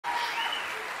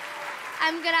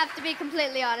I'm gonna have to be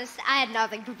completely honest. I had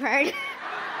nothing prepared.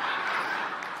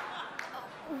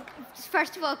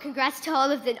 First of all, congrats to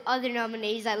all of the other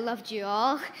nominees. I loved you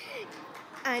all.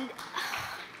 And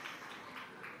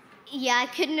yeah, I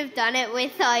couldn't have done it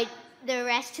without the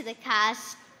rest of the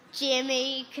cast.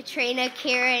 Jamie, Katrina,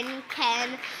 Kieran, Ken,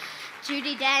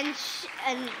 Judy Dench,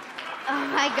 and oh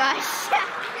my gosh.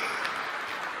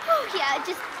 Oh yeah,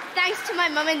 just thanks to my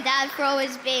mum and dad for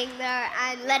always being there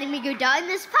and letting me go down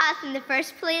this path in the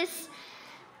first place.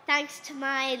 Thanks to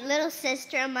my little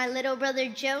sister and my little brother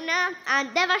Jonah, and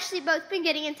they've actually both been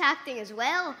getting into acting as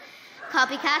well.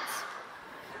 Copycats.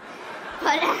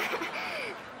 But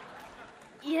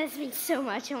yeah, it's been so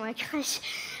much, oh my gosh.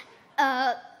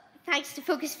 Thanks to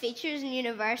Focus Features and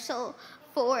Universal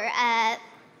for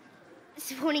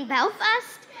supporting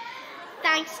Belfast.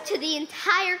 Thanks to the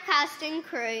entire cast and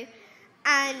crew,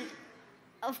 and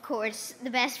of course,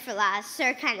 the best for last,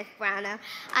 Sir Kenneth Branagh.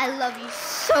 I love you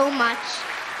so much.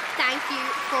 Thank you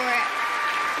for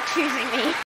choosing me.